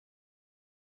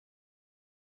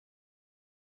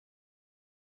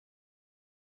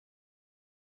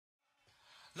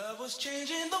Love was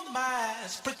changing the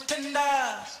minds,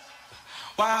 pretenders,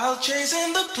 while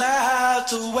chasing the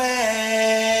clouds away.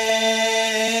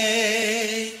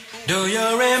 Do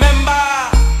you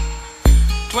remember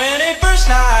 21st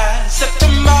night,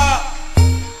 September?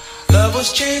 Love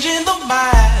was changing the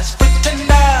minds,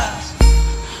 pretenders,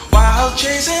 while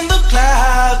chasing the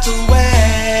clouds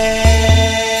away.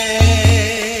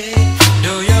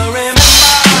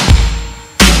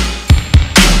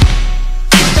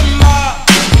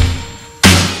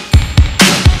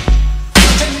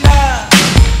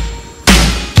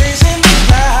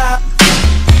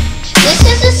 This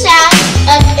is the sound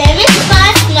of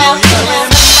ImageByMalcolm.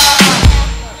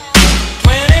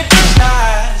 21st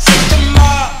night,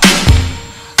 September.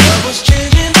 Love was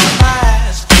changing the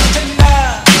minds, pretender,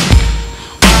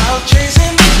 while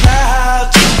chasing the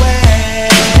clouds away.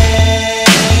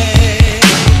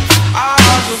 Our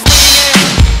hearts were ringing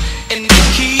in the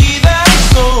key that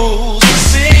souls were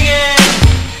singing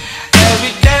as we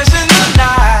danced in the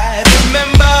night.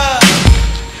 Remember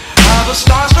how the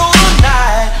stars stole the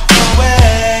night away.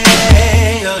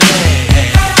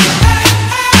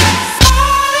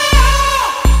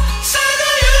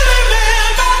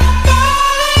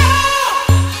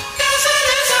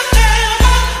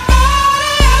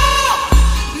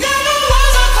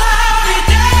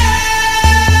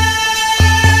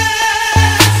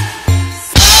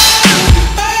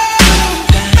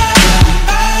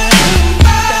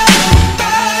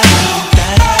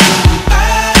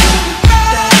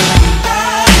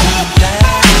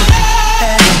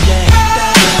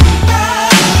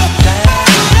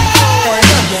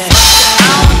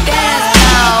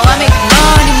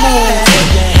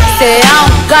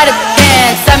 Gotta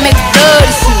dance, I make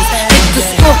dirty shoes. Hit the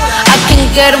school, I can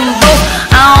get them both.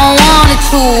 I don't wanna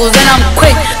choose, and I'm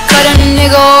quick, cut a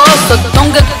nigga off, so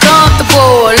don't get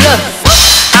comfortable. Look,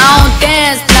 I don't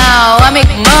dance now, I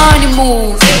make money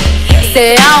moves.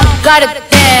 Say I don't gotta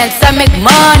dance, I make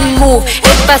money move.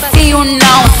 If I see you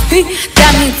now speak,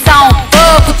 that means I don't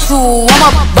fuck with you. I'm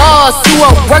a boss, you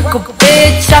a worker,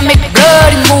 bitch. I make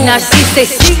bloody moves. Now she say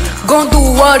she gon' do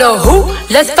what or who?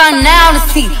 Let's find out and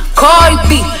see. Cardi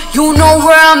B, you know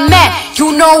where I'm at,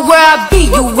 you know where I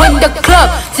be. You in the club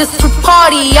just to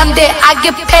party, I'm there, I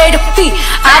get paid a fee.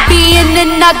 I be in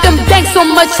and out them banks so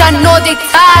much, I know they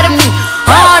tired of me.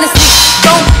 Honestly,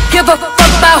 don't give a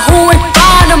fuck about who in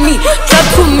front of me. Drop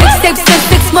 2 mixtapes in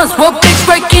 6 months, what bitch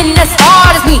working as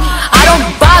hard as me? I don't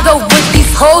bother with these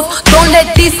hoes, don't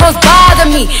let these hoes bother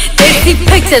me. They see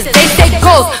pictures, they say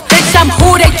goals, bitch I'm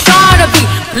who they tryna be.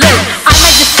 Look, I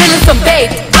might just chill in some babe,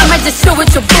 I might just chill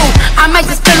with your boo, I might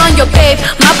just spill on your babe.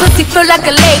 My pussy feel like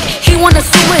a lake, he wanna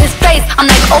swim with his face. I'm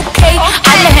like okay,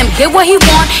 I let him get what he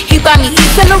want. He buy me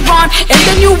East and Laurent and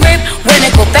the new whip. When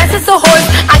it go fast as a horse,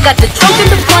 I got the trunk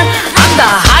in the front. I'm the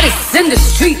hottest in the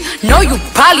street, know you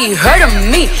probably heard of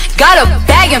me. Got a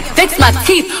bag and fix my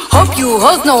teeth, hope you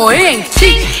hoes know it ain't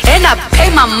cheap. And I pay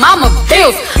my mama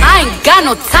bills, I ain't got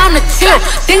no time to chill.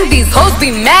 Think these hoes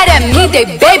be mad at me, they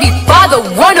baby father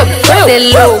wanna bill. Say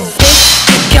little bitch,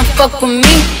 you can fuck with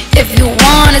me if you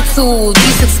wanted to.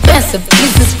 These expensive,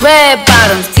 these is red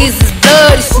bottoms, these is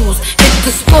bloody shoes. Hit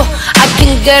the school, I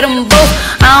can get them both,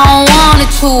 I don't wanna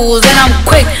choose. And I'm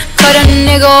quick, cut a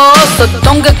nigga off, so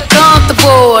don't get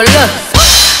comfortable. Look,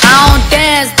 I don't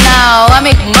dance now, I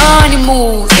make money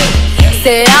moves.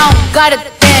 Say I don't gotta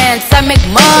dance, I make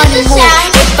money moves.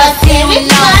 If I see you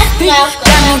now speak,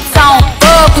 that means I don't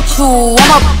fuck with you.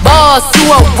 I'm a boss, you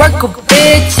a worker,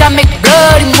 bitch, I make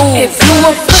bloody moves. If you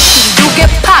a pussy, you get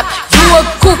popped. You a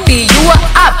goofy, you a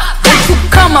op. Don't you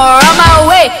come around my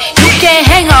way, you can't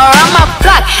hang around my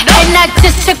block. And I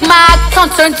just check my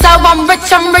account, turns out I'm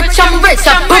rich, I'm rich, I'm rich.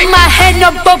 I put my hand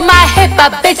above my hip, I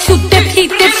bet you dip, he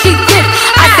dip, she dip.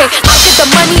 I say, I get the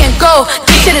money and go,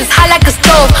 this shit is hot like a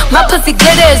stove. My pussy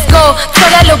glitter is gold, tell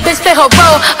that little bitch play her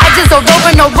role. I just don't roll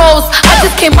with no rolls, I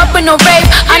just came up in no rave.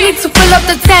 I need to fill up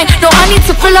the tank, no I need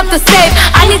to fill up the safe.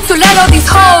 I need to let all these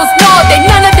hoes know they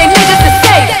none of they niggas is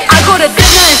safe. I go to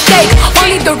dinner and steak,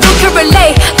 only the real can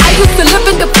relate. I used to live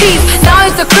in the peace, now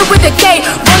it's a crib with a gate.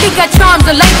 Rolly got charms,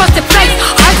 a life off the place.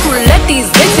 Hard to let these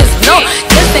bitches know,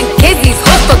 just in case these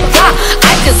hoes forgot.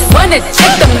 I just wanna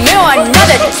check the mail,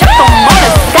 another check from all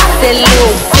the stocks. That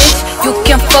little bitch, you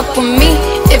can fuck with me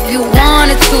if you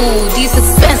wanted to. These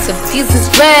expensive, these is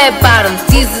red bottoms,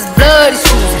 these is bloody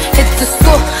shoes. Hit the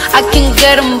school, I can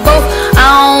get them both, I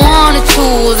don't wanna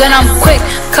choose. And I'm quick,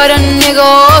 cut a nigga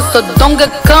off, so don't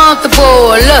get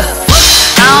comfortable. Look,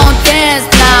 I don't dance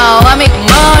now, I make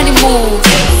money moves.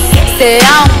 Say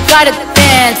I don't gotta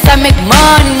dance, I make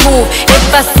money move.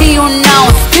 If I see you now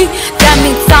speak, that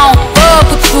means I don't fuck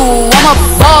with you. I'm a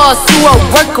boss, you a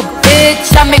worker,